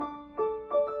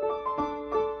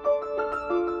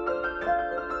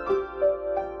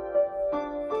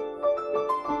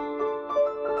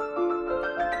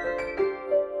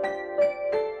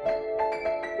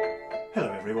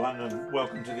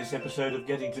welcome to this episode of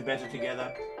Getting to Better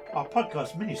Together, our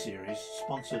podcast mini-series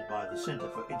sponsored by the Centre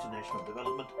for International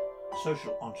Development,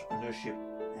 Social Entrepreneurship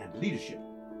and Leadership,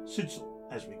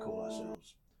 CIDSL as we call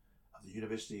ourselves, of the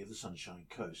University of the Sunshine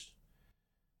Coast.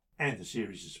 And the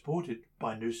series is supported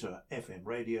by Noosa FM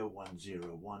Radio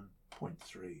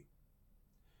 101.3.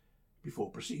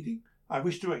 Before proceeding, I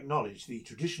wish to acknowledge the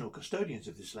traditional custodians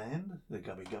of this land, the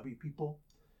Gubbi Gubbi people,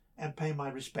 and pay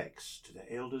my respects to their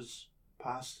elders,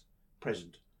 past,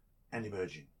 present, and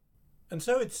emerging. And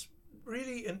so it's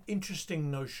really an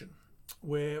interesting notion,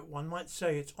 where one might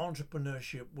say it's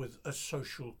entrepreneurship with a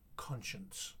social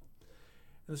conscience.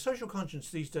 And the social conscience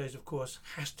these days, of course,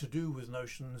 has to do with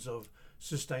notions of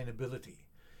sustainability.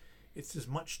 It's as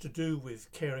much to do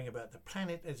with caring about the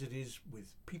planet as it is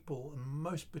with people, and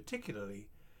most particularly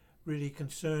really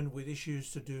concerned with issues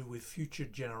to do with future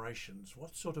generations.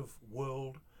 What sort of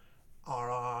world are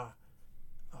our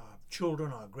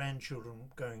children, our grandchildren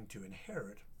going to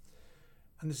inherit?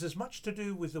 And there's as much to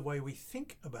do with the way we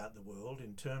think about the world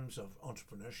in terms of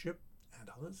entrepreneurship and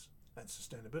others and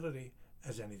sustainability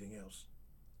as anything else.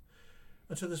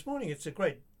 And so this morning it's a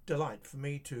great delight for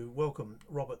me to welcome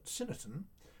Robert Sinnerton,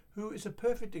 who is a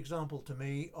perfect example to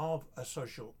me of a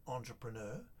social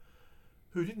entrepreneur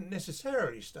who didn't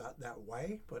necessarily start that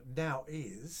way, but now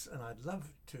is. And I'd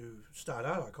love to start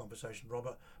out our conversation,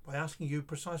 Robert, by asking you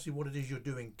precisely what it is you're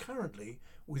doing currently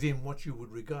within what you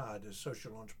would regard as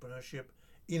social entrepreneurship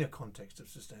in a context of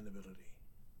sustainability.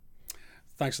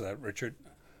 Thanks for that, Richard.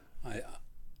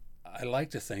 I like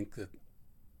to think that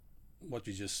what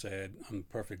you just said, I'm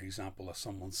a perfect example of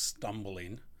someone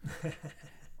stumbling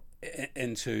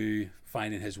into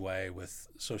finding his way with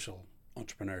social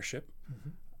entrepreneurship.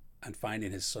 Mm-hmm. And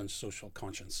finding his son's social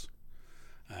conscience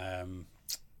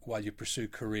while you pursue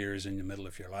careers in the middle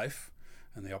of your life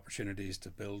and the opportunities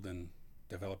to build and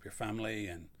develop your family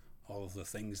and all of the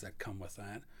things that come with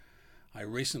that. I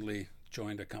recently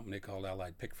joined a company called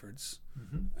Allied Pickfords.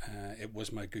 Mm-hmm. It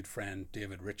was my good friend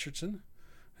David Richardson,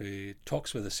 who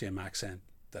talks with the same accent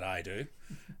that I do,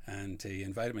 and he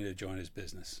invited me to join his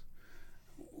business.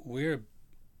 We're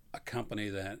a company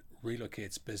that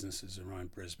relocates businesses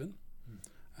around Brisbane.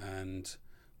 And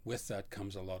with that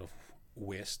comes a lot of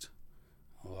waste,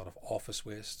 a lot of office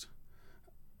waste,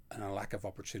 and a lack of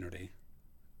opportunity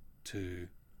to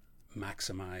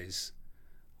maximize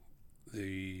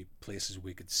the places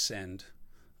we could send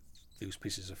those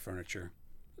pieces of furniture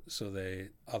so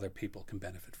other people can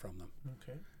benefit from them.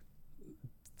 Okay.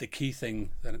 The key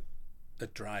thing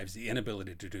that drives the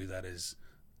inability to do that is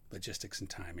logistics and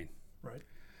timing. Right.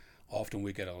 Often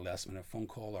we get a last-minute phone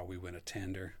call or we win a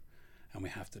tender and we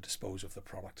have to dispose of the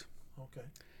product. Okay.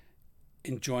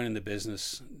 In joining the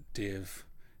business, Dave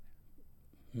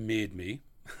made me,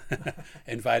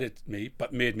 invited me,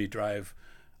 but made me drive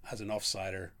as an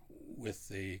offsider with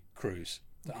the crews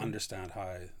to understand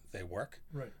how they work,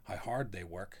 right, how hard they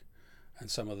work,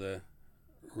 and some of the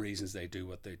reasons they do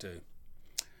what they do.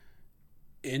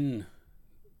 In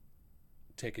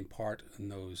taking part in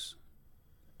those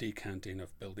decanting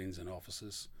of buildings and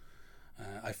offices,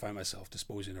 I found myself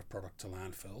disposing of product to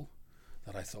landfill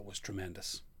that I thought was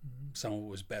tremendous. Mm-hmm. Some of it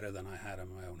was better than I had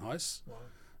in my own house. Wow.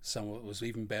 Some of it was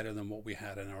even better than what we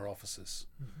had in our offices.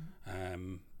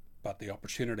 Mm-hmm. But the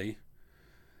opportunity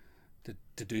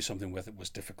to do something with it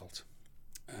was difficult.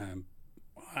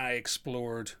 I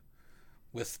explored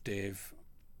with Dave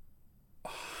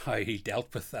how he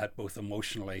dealt with that both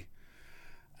emotionally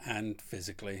and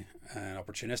physically and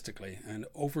opportunistically. And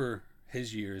over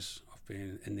his years of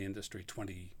being in the industry,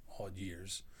 20 odd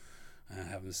years,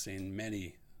 having seen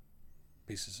many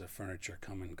pieces of furniture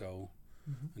come and go,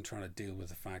 mm-hmm, and trying to deal with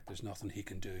the fact there's nothing he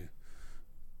can do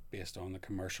based on the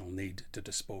commercial need to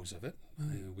dispose of it.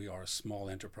 Mm-hmm. We are a small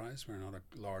enterprise. We're not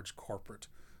a large corporate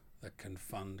that can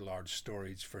fund large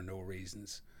storage for no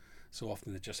reasons. So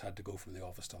often it just had to go from the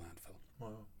office to landfill.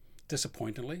 Wow.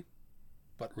 Disappointingly,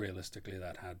 but realistically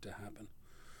that had to happen.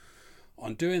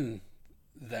 On doing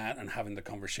that and having the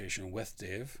conversation with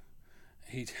Dave,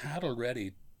 he had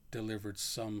already delivered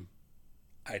some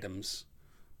items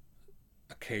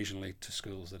occasionally to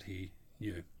schools that he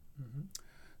knew, mm-hmm,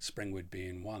 Springwood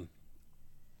being one.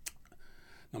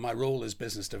 Now my role as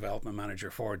business development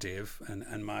manager for Dave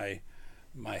and my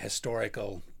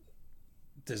historical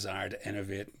desire to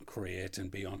innovate, create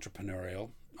and be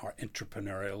entrepreneurial, or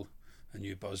intrapreneurial, a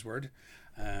new buzzword,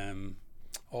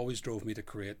 always drove me to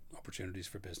create opportunities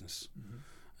for business.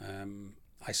 Mm-hmm.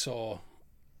 I saw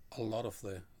a lot of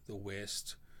the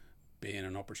waste being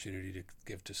an opportunity to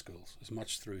give to schools, as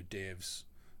much through Dave's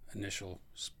initial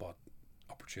spot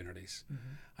opportunities.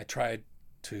 Mm-hmm. I tried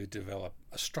to develop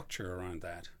a structure around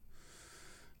that.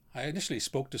 I initially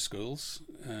spoke to schools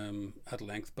at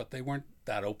length, but they weren't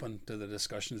that open to the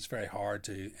discussion. It's very hard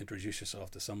to introduce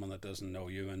yourself to someone that doesn't know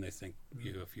you, and they think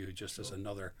of you just as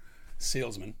another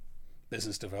salesman,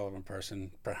 business development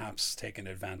person, perhaps taking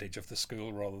advantage of the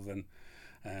school rather than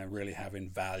really having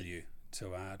value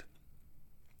to add.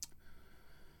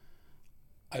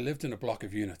 I lived in a block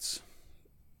of units,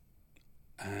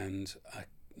 and a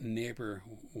neighbour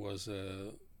was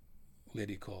a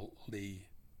lady called Lee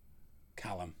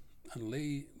Callum, and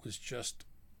Lee was just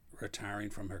retiring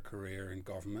from her career in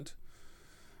government,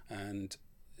 and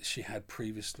she had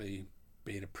previously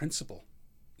been a principal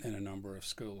in a number of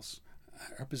schools.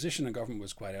 Her position in government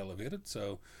was quite elevated,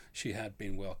 so she had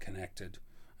been well connected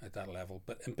at that level,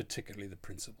 but in particularly the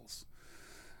principals.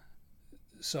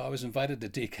 So I was invited to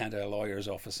decant a lawyer's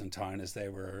office in town as they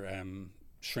were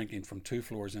shrinking from 2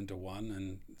 floors into 1,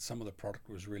 and some of the product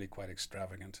was really quite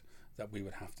extravagant that we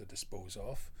would have to dispose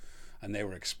of. And they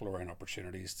were exploring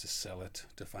opportunities to sell it,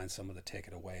 to find someone to take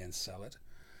it away and sell it.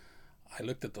 I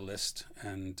looked at the list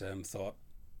and thought,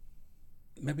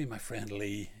 maybe my friend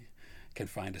Lee can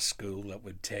find a school that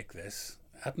would take this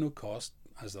at no cost,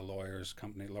 as the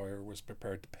company lawyer was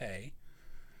prepared to pay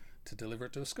to deliver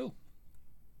it to a school.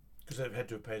 Because they've had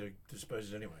to pay to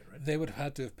dispose it anyway, right? They would have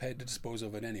had to have paid to dispose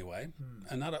of it anyway.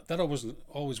 And that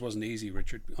always wasn't easy,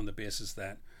 Richard, on the basis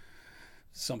that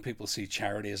some people see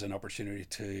charity as an opportunity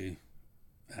to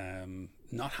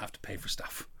not have to pay for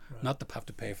stuff, not to have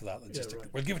to pay for that logistically.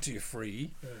 We'll give it to you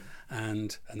free,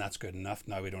 and that's good enough.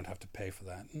 Now we don't have to pay for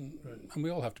that. And we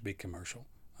all have to be commercial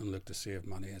and look to save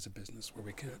money as a business where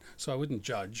we can. So I wouldn't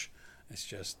judge. It's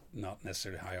just not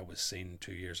necessarily how I was seen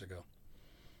 2 years ago.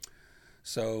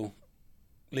 So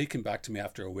Lee came back to me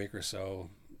after a week or so,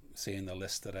 seeing the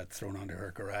list that I'd thrown onto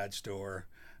her garage door,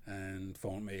 and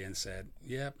phoned me and said,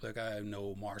 yeah, look, I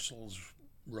know Marshall's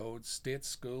Road State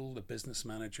School, the business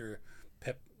manager,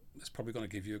 Pip, is probably going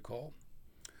to give you a call.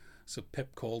 So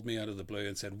Pip called me out of the blue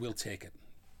and said, we'll take it.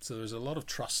 So there's a lot of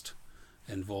trust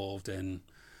involved in,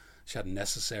 she hadn't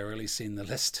necessarily seen the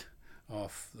list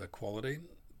of the quality,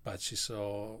 but she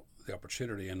saw the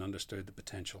opportunity and understood the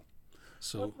potential.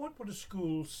 So what would a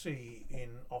school see in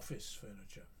office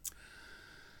furniture?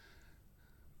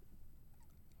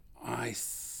 I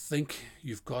think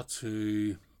you've got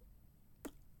to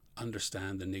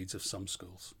understand the needs of some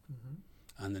schools.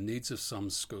 And the needs of some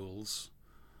schools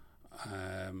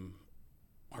are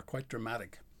quite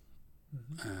dramatic.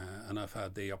 And I've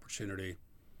had the opportunity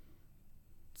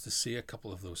to see a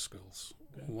couple of those schools.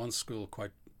 One school,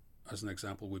 quite as an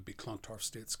example, would be Clontarf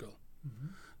State School.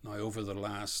 Now, over the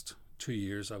last 2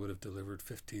 years, I would have delivered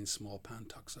 15 small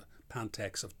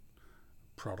Pantex of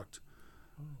product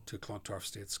to Clontarf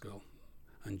State School.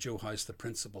 And Joe House, the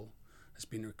principal, has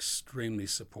been extremely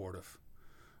supportive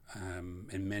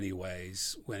in many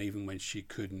ways. Even when she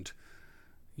couldn't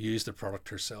use the product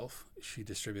herself, she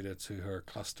distributed it to her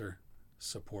cluster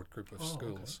support group of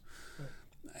schools. Okay.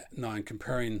 Now, in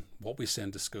comparing what we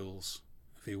send to schools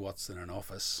v what's in an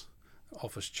office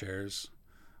chairs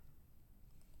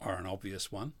are an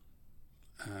obvious one.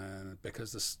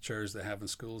 Because the chairs they have in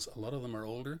schools, a lot of them are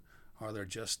older, or they're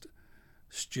just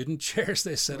student chairs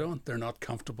they sit on. They're not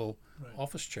comfortable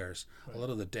office chairs. A lot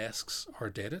of the desks are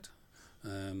dated.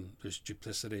 There's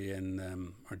duplicity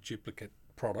in or duplicate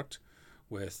product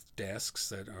with desks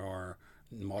that are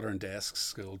modern desks.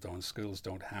 Schools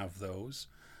don't have those.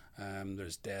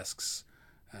 There's desks,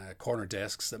 corner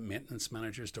desks that maintenance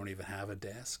managers don't even have a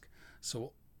desk.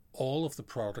 So all of the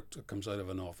product that comes out of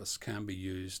an office can be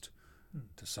used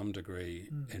to some degree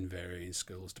in varying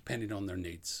schools, depending on their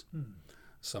needs.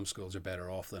 Some schools are better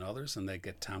off than others, and they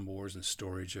get tambours and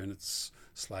storage units,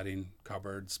 sliding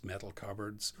cupboards, metal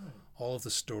cupboards. All of the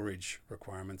storage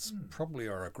requirements probably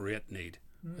are a great need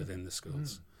within the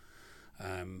schools.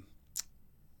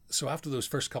 So after those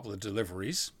first couple of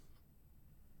deliveries,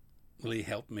 Lee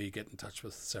helped me get in touch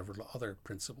with several other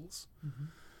principals,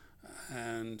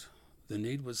 and the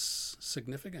need was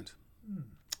significant.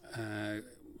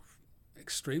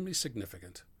 Extremely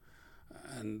significant,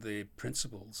 and the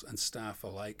principals and staff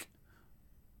alike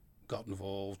got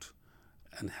involved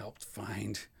and helped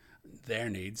find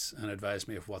their needs and advised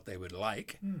me of what they would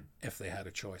like if they had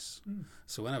a choice.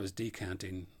 So when I was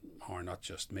decanting, or not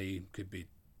just me, could be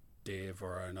Dave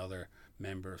or another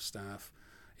member of staff,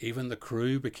 even the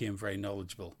crew became very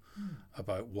knowledgeable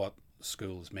about what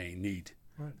schools may need,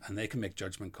 and they can make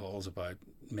judgment calls about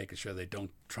making sure they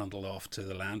don't trundle off to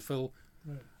the landfill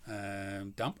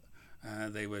dump.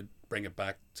 They would bring it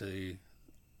back to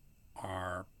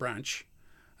our branch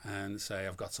and say,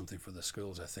 I've got something for the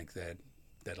schools, I think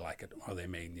they'd like it, or they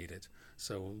may need it.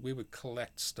 So we would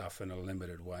collect stuff in a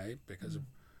limited way because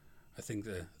I think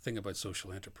the thing about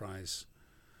social enterprise,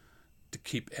 to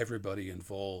keep everybody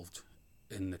involved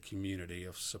in the community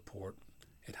of support,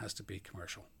 it has to be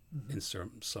commercial in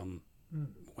some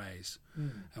ways.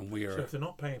 And we are. So if they're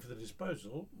not paying for the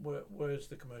disposal, where's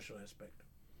the commercial aspect?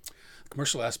 The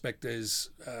commercial aspect is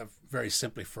very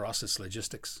simply for us, it's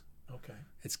logistics. Okay.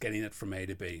 It's getting it from A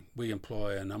to B. We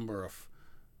employ a number of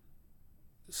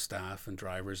staff and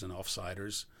drivers and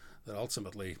offsiders that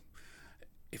ultimately,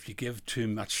 if you give too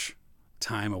much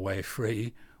time away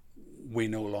free, we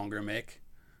no longer make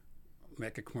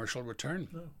a commercial return.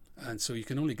 No. And so you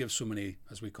can only give so many,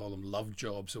 as we call them, love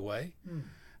jobs away,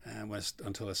 and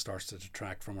until it starts to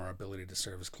detract from our ability to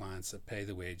service clients that pay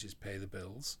the wages, pay the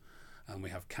bills, and we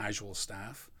have casual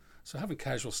staff. So having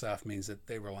casual staff means that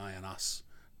they rely on us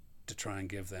to try and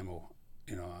give them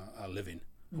a living,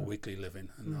 a weekly living,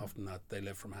 and often that they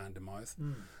live from hand to mouth.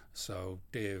 So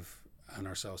Dave and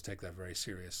ourselves take that very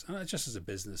serious. And just as a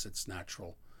business, it's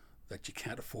natural that you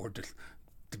can't afford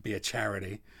to be a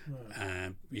charity,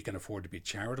 and you can afford to be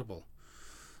charitable.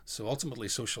 So ultimately,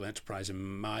 social enterprise,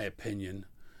 in my opinion,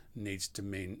 needs to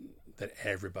mean that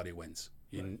everybody wins.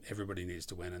 Everybody needs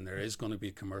to win, and there is going to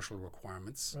be commercial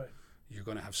requirements. Right. You're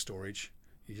going to have storage.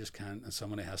 You just can't, and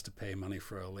somebody has to pay money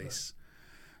for a lease.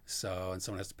 Right. So, and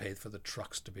someone has to pay for the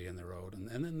trucks to be in the road, and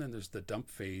then there's the dump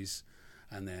fees,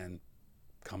 and then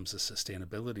comes the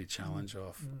sustainability challenge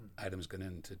of items going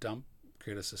into dump,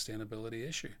 create a sustainability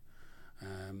issue.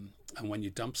 And when you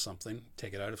dump something,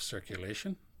 take it out of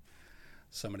circulation,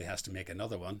 somebody has to make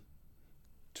another one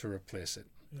to replace it.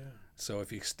 Yeah. So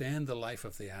if you extend the life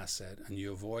of the asset and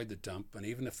you avoid the dump, and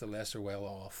even if the lesser well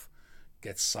off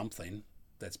gets something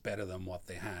that's better than what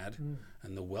they had,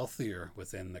 and the wealthier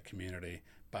within the community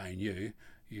buy new,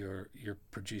 you're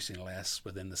producing less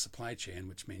within the supply chain,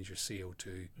 which means your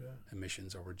CO2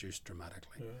 emissions are reduced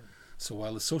dramatically. Yeah. So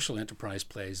while the social enterprise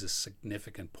plays a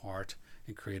significant part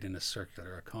in creating a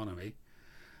circular economy,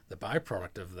 the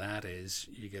byproduct of that is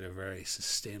you get a very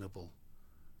sustainable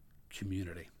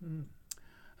community.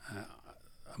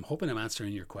 I'm hoping I'm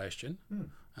answering your question.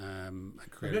 I'm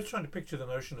just trying to picture the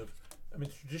notion of, the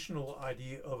traditional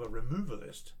idea of a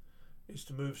removalist is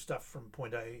to move stuff from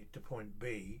point A to point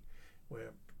B,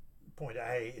 where point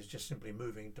A is just simply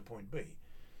moving to point B.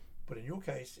 But in your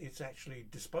case, it's actually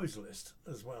disposalist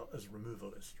as well as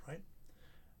removalist, right?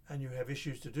 And you have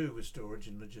issues to do with storage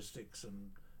and logistics,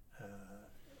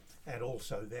 and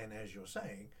also then, as you're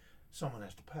saying, someone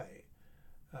has to pay.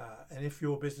 And if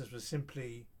your business was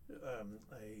simply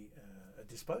a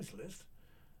disposalist,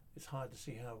 it's hard to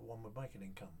see how one would make an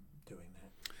income doing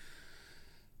that.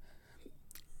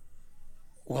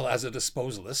 Well, as a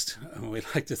disposalist, we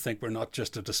like to think we're not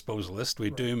just a disposalist. We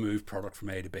do move product from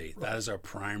A to B. That is our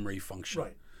primary function.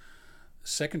 Right.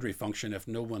 Secondary function, if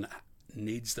no one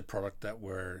needs the product that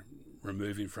we're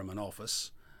removing from an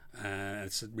office, and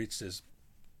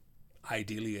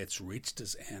ideally it's reached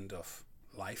its end of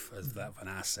life as that of an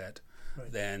asset,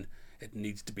 then it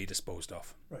needs to be disposed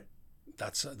of. Right.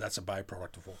 That's a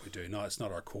byproduct of what we do. No, it's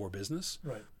not our core business,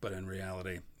 but in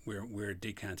reality, we're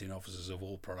decanting offices of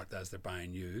old product as they're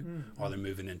buying new, or they're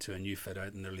moving into a new fit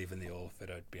out and they're leaving the old fit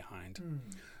out behind.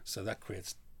 So that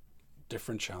creates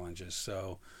different challenges.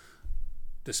 So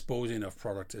disposing of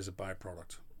product is a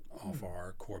byproduct of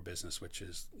our core business, which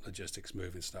is logistics,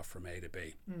 moving stuff from A to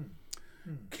B.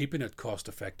 Keeping it cost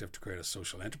effective to create a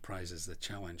social enterprise is the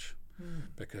challenge,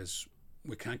 because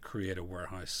we can't create a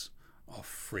warehouse of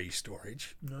free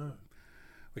storage. No.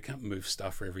 We can't move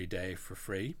stuff every day for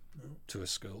free to a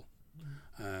school.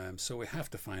 So we have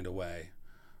to find a way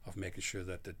of making sure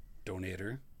that the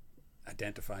donator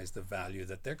identifies the value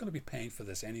that they're going to be paying for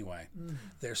this anyway.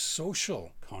 Their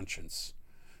social conscience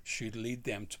should lead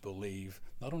them to believe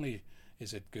not only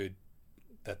is it good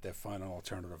that they've found an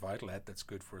alternative outlet that's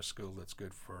good for a school, that's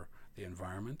good for the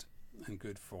environment and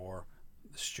good for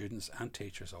the students and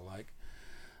teachers alike.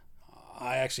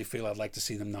 I actually feel I'd like to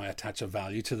see them now attach a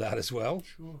value to that as well.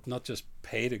 Sure. Not just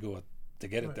pay to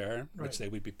get it there, which they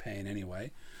would be paying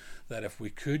anyway. That if we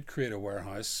could create a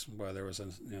warehouse where there was a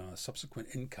subsequent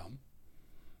income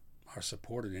or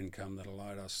supported income that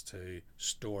allowed us to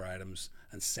store items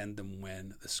and send them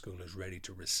when the school is ready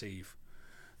to receive,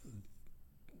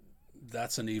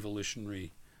 that's an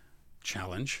evolutionary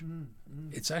challenge.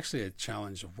 It's actually a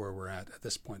challenge of where we're at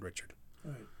this point, Richard.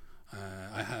 Right.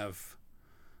 I have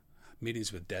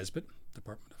meetings with DESBIT,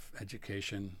 Department of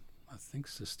Education, I think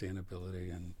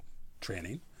Sustainability and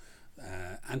Training,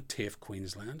 and TAFE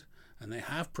Queensland, and they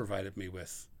have provided me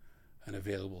with an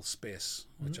available space,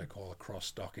 which I call a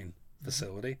cross-docking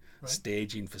facility,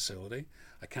 staging facility.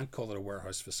 I can't call it a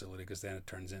warehouse facility because then it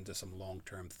turns into some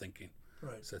long-term thinking.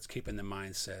 Right. So it's keeping the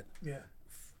mindset Yeah.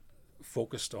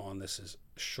 focused on this is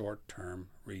short-term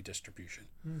redistribution.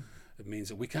 It means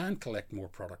that we can collect more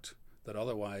product, that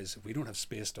otherwise if we don't have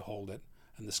space to hold it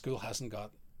and the school hasn't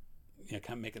got,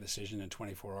 can't make a decision in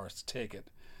 24 hours to take it,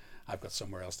 I've got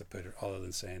somewhere else to put it other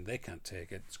than saying they can't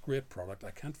take it. It's great product.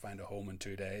 I can't find a home in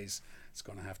 2 days. It's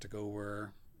going to have to go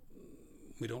where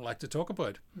we don't like to talk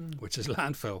about, which is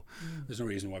landfill. There's no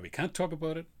reason why we can't talk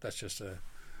about it. That's just an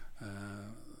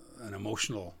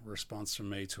emotional response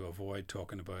from me to avoid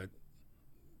talking about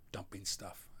dumping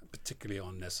stuff, particularly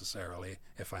unnecessarily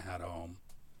if I had a home.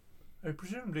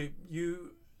 Presumably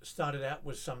you started out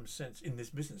with some sense in this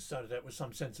business,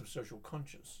 some sense of social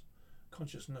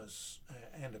consciousness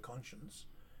and a conscience.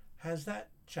 Has that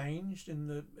changed in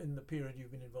the period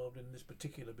you've been involved in this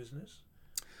particular business?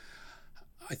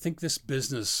 I think this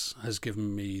business has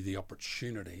given me the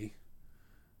opportunity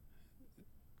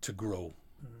to grow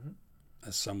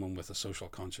as someone with a social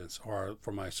conscience, or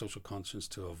for my social conscience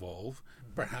to evolve,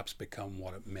 perhaps become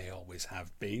what it may always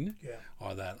have been,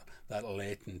 or that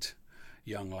latent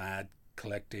young lad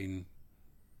collecting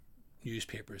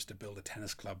newspapers to build a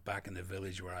tennis club back in the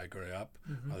village where I grew up,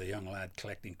 or the young lad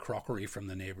collecting crockery from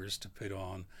the neighbours to put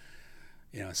on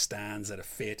stands at a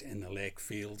fete in the lake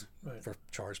field for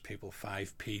charge people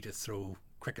 5p to throw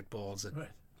cricket balls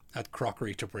at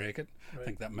crockery to break it. I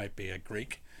think that might be a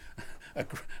Greek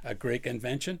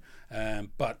invention,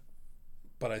 but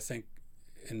I think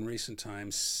in recent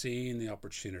times seeing the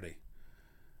opportunity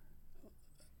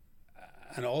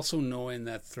and also knowing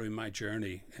that through my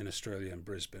journey in Australia and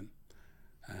Brisbane,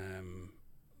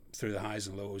 through the highs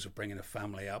and lows of bringing a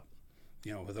family up,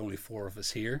 with only 4 of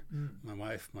us here, my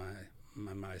wife,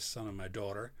 my son and my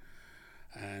daughter,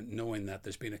 and knowing that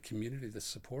there's been a community that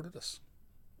supported us,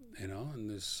 and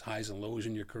there's highs and lows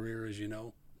in your career, as you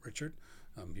know, Richard.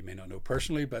 You may not know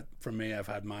personally, but for me, I've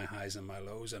had my highs and my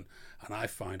lows, and I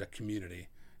found a community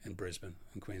in Brisbane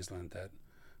and Queensland that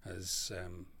has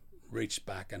reached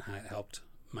back and helped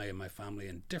me and my family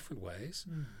in different ways,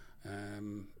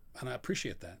 and I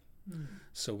appreciate that.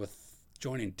 So with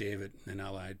joining David in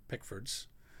Allied Pickfords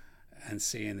and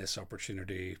seeing this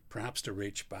opportunity perhaps to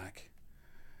reach back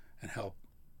and help,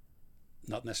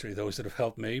 not necessarily those that have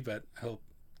helped me, but help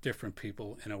different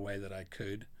people in a way that I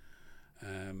could,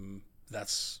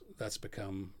 that's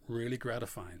become really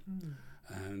gratifying.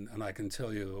 And I can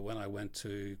tell you that when I went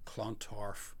to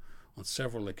Clontarf on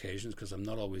several occasions, because I'm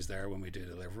not always there when we do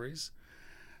deliveries,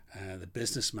 the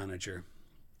business manager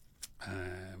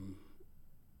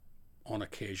on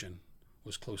occasion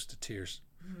was close to tears.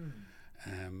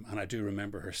 And I do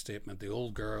remember her statement, the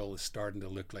old girl is starting to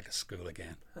look like a school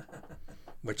again,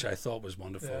 which I thought was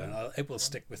wonderful. And it will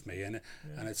stick with me. And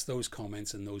it's those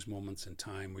comments and those moments in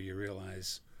time where you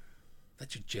realize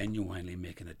that you're genuinely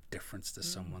making a difference to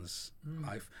someone's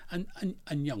life,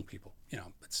 and young people.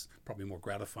 It's probably more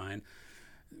gratifying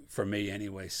for me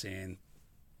anyway, saying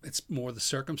it's more the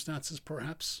circumstances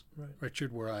perhaps,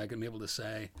 Richard, where I can be able to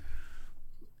say,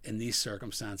 in these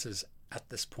circumstances at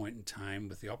this point in time,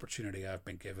 with the opportunity I've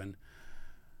been given,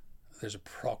 there's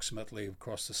approximately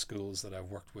across the schools that I've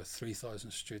worked with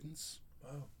 3,000 students.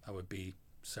 Wow. That would be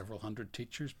several hundred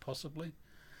teachers possibly,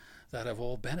 that have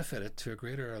all benefited to a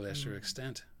greater or lesser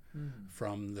extent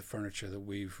from the furniture that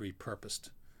we've repurposed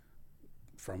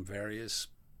from various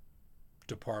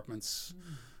departments.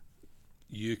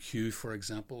 UQ, for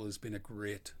example, has been a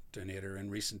great donator in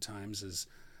recent times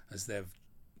as they've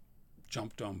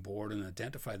jumped on board and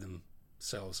identified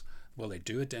themselves. Well, they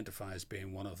do identify as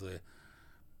being one of the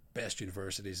best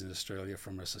universities in Australia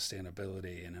from a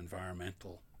sustainability and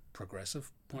environmental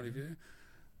progressive point of view.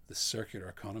 The circular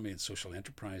economy and social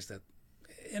enterprise, that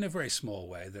in a very small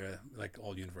way, they're like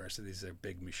all universities, they're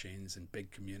big machines and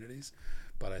big communities,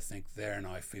 but I think they're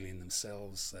now feeling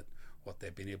themselves that what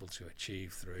they've been able to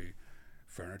achieve through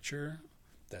furniture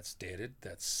that's dated,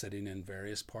 that's sitting in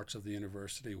various parts of the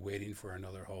university waiting for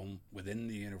another home within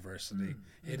the university,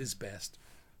 it is best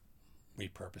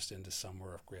repurposed into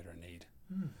somewhere of greater need.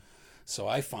 So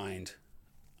I find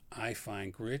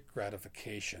great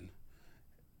gratification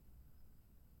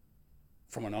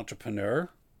from an entrepreneurship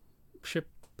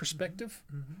perspective,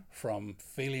 from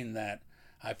feeling that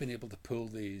I've been able to pull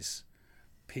these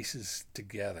pieces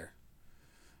together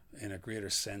in a greater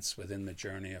sense within the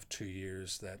journey of 2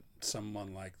 years, that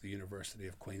someone like the University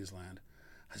of Queensland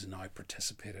has now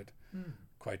participated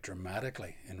quite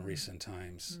dramatically in recent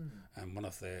times. And one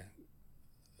of the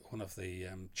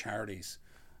charities,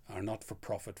 our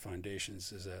not-for-profit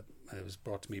foundations, it was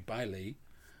brought to me by Lee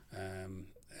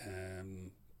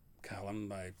Callum,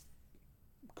 my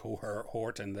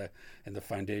cohort in the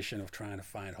foundation of trying to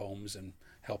find homes and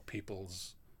help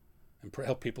people's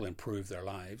help people improve their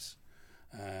lives,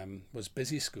 was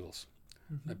busy schools.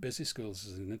 Now, busy schools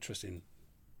is an interesting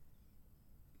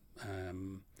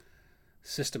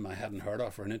system I hadn't heard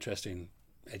of, or an interesting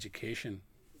education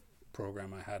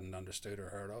program I hadn't understood or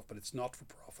heard of, but it's not for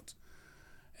profit.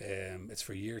 It's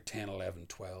for year 10, 11,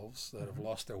 12s that have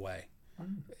lost their way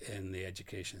in the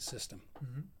education system.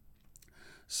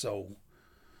 So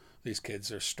these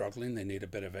kids are struggling. They need a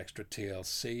bit of extra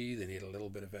TLC. They need a little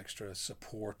bit of extra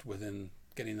support within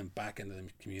getting them back into the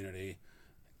community,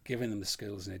 giving them the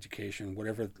skills and education,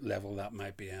 whatever level that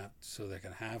might be at, so they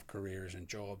can have careers and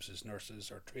jobs as nurses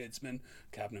or tradesmen,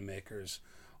 cabinet makers,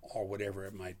 or whatever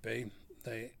it might be.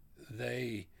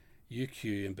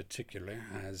 UQ in particular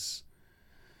has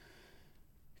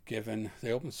given,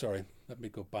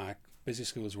 busy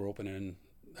schools were opening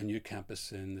a new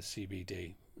campus in the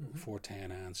CBD,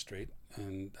 410 Ann Street,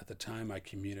 and at the time I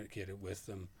communicated with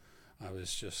them, I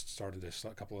was just starting to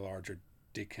a couple of larger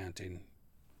decanting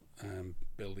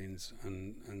buildings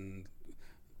and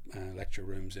lecture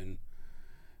rooms in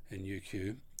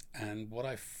UQ, and what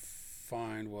I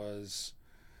found was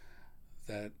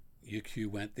that UQ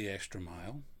went the extra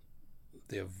mile.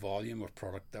 The volume of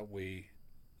product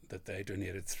that they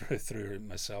donated through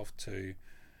myself to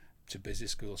busy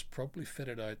schools probably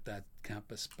fitted out that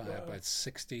campus by about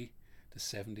 60 to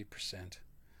 70%,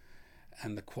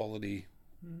 and the quality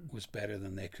was better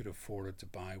than they could afford to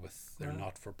buy with their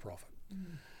not-for-profit.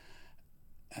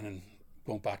 And then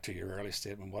going back to your early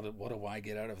statement, what do I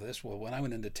get out of this? Well, when I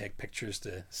went in to take pictures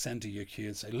to send to UQ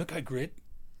and say, look how great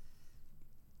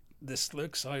this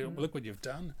looks, look what you've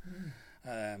done.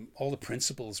 All the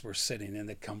principals were sitting in.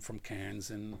 They'd come from Cairns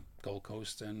and Gold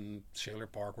Coast and Shaler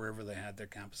Park, wherever they had their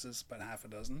campuses, about half a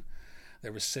dozen. They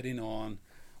were sitting on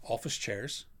office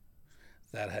chairs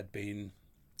that had been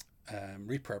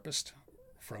repurposed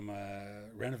from a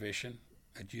renovation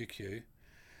at UQ,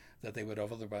 that they would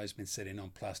have otherwise been sitting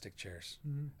on plastic chairs,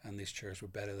 and these chairs were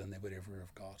better than they would ever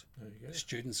have got. The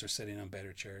students are sitting on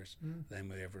better chairs than they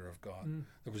would ever have got.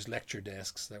 There was lecture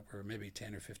desks that were maybe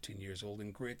 10 or 15 years old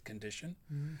in great condition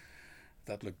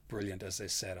that looked brilliant as they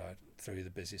set out through the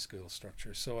busy school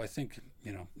structure. So I think,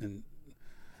 in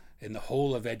the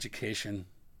whole of education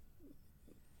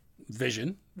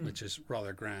vision, which is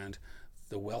rather grand,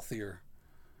 the wealthier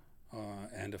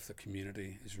end of the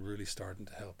community is really starting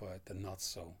to help out the not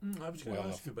so I was going to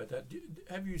ask you about that.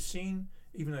 Have you seen,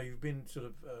 even though you've been sort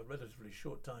of a relatively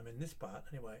short time in this part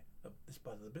anyway, this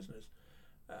part of the business,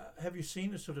 have you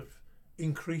seen a sort of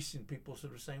increase in people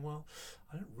sort of saying, well,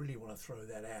 I don't really want to throw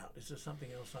that out. Is there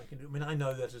something else I can do? I mean, I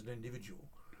know that as an individual,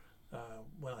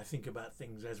 when I think about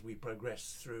things as we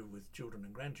progress through with children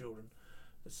and grandchildren,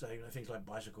 let's say things like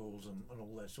bicycles and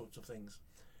all those sorts of things,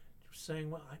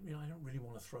 saying, well, I don't really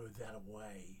want to throw that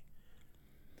away.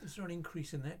 Is there an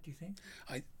increase in that, do you think?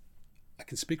 I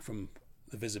can speak from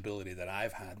the visibility that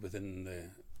I've had within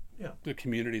the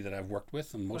community that I've worked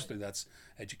with, and mostly that's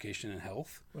education and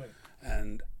health. Right.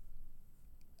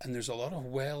 And there's a lot of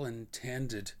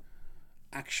well-intended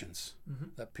actions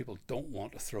that people don't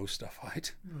want to throw stuff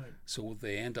out. Right. So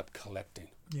they end up collecting.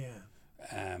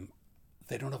 Yeah.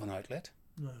 They don't have an outlet.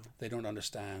 No. They don't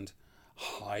understand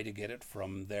how to get it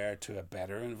from there to a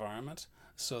better environment,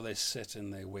 so they sit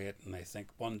and they wait and they think,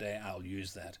 one day I'll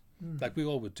use that, like we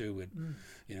all would do with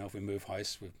if we move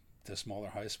house to a smaller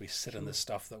house, we sit on the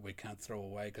stuff that we can't throw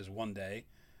away because one day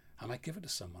I might give it to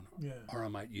someone or I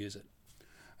might use it.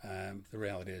 The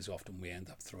reality is often we end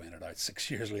up throwing it out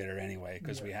 6 years later anyway,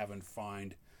 because we haven't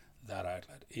found that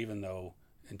outlet, even though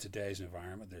in today's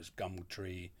environment there's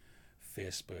Gumtree,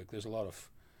 Facebook, there's a lot of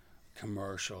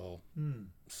commercial,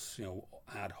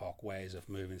 ad hoc ways of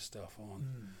moving stuff on.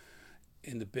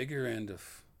 In the bigger end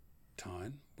of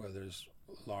town, where there's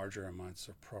larger amounts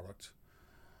of product,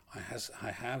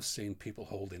 I have seen people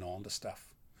holding on to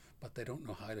stuff, but they don't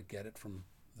know how to get it from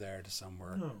there to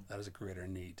somewhere that is a greater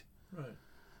need. Right.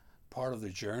 Part of the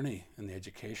journey in the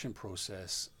education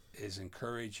process is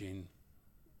encouraging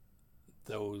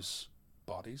those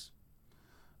bodies,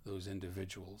 those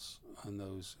individuals, and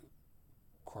those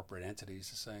corporate entities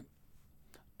to say,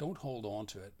 don't hold on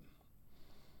to it.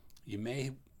 You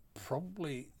may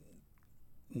probably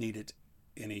need it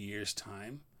in a year's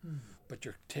time, but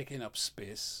you're taking up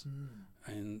space,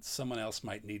 and someone else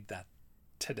might need that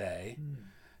today.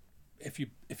 If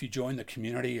you join the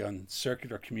community and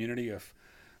circular community of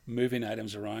moving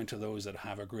items around to those that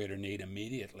have a greater need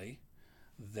immediately,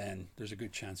 then there's a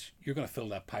good chance you're going to fill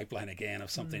that pipeline again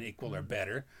of something equal or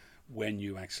better when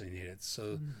you actually need it.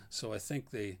 So I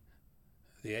think the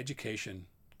education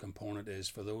component is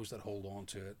for those that hold on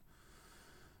to it,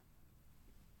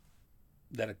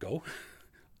 let it go.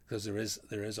 because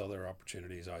there is other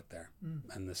opportunities out there,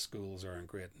 and the schools are in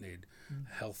great need.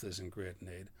 Health is in great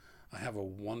need. I have a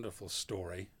wonderful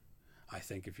story, I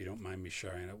think, if you don't mind me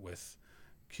sharing it, with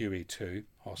QE2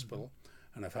 Hospital,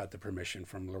 and I've had the permission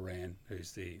from Lorraine,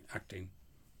 who's the acting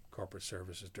corporate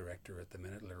services director at the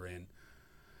minute, Lorraine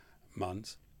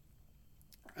Munns.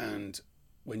 And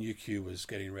when UQ was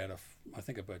getting rid of, I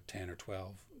think, about 10 or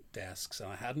 12 desks,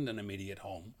 and I hadn't an immediate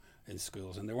home in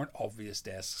schools, and there weren't obvious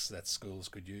desks that schools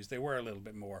could use. They were a little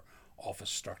bit more office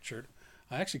structured.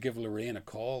 I actually give Lorraine a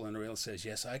call, and Lorraine says,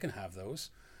 yes, I can have those.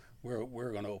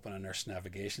 We're going to open a nurse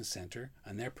navigation centre,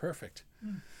 and they're perfect.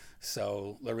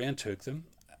 So Lorraine took them.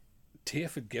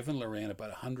 TAFE had given Lorraine about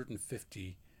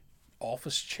 150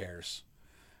 office chairs,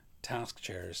 task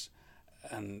chairs,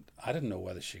 and I didn't know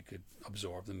whether she could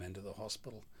absorb them into the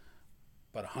hospital.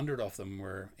 But 100 of them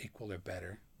were equal or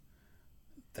better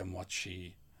than what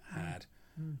she had,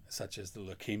 such as the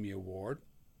leukemia ward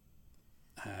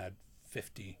had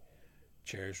 50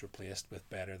 chairs replaced with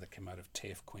better that came out of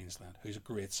TAFE Queensland, who's a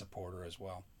great supporter as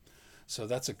well. So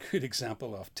that's a good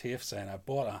example of TAFE saying, I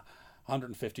bought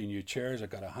 150 new chairs, I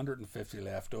got 150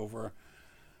 left over.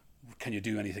 Can you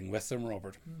do anything with them,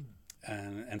 Robert?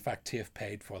 And in fact, TAFE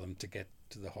paid for them to get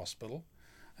to the hospital,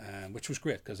 which was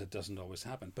great because it doesn't always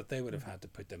happen. But they would have had to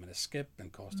put them in a skip,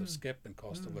 and cost of skip, and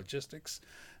cost of logistics.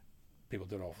 People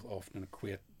don't often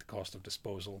equate the cost of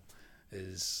disposal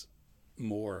is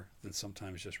more than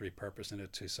sometimes just repurposing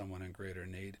it to someone in greater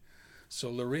need. So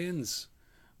Lorraine's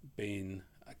been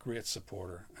a great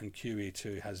supporter, and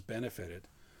QE2 has benefited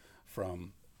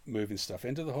from moving stuff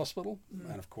into the hospital,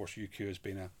 and of course UQ has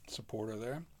been a supporter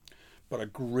there. But a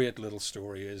great little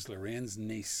story is Lorraine's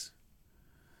niece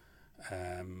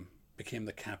became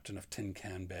the captain of Tin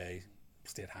Can Bay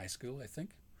State High School, I think,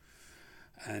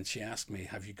 and she asked me,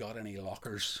 have you got any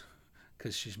lockers?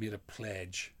 Because she's made a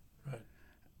pledge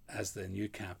as the new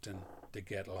captain to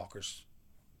get lockers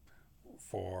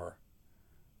for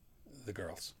the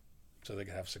girls, so they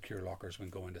could have secure lockers when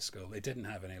going to school. They didn't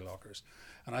have any lockers.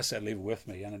 And I said, leave it with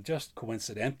me. And just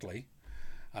coincidentally,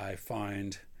 I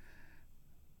found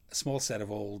a small set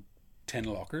of old tin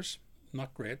lockers,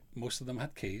 not great. Most of them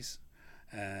had keys,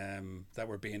 that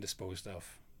were being disposed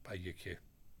of by UQ.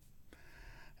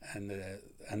 And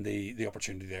the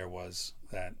opportunity there was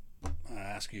that I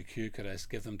asked UQ, could I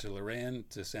give them to Lorraine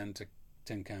to send to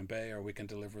Tin Can Bay, or we can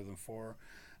deliver them for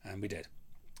her? And we did.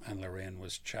 And Lorraine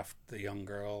was chuffed. The young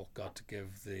girl got to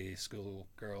give the school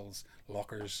girls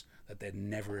lockers that they'd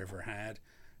never ever had,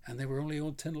 and they were only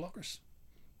old tin lockers.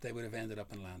 They would have ended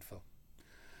up in landfill.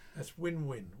 That's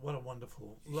win-win. What a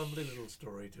wonderful, lovely little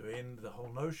story to end the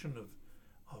whole notion of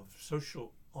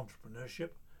social entrepreneurship,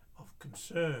 of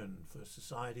concern for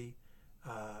society,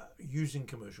 using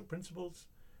commercial principles.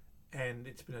 And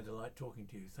it's been a delight talking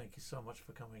to you. Thank you so much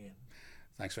for coming in.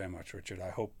 Thanks very much, Richard. I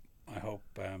hope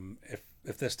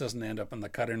if this doesn't end up on the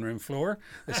cutting room floor,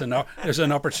 there's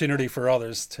an opportunity for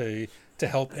others to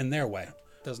help in their way.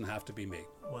 It doesn't have to be me.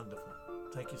 Wonderful.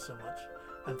 Thank you so much.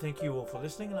 And thank you all for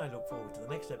listening, and I look forward to the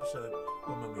next episode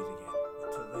when we meet again.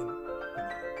 Until then, good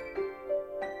night.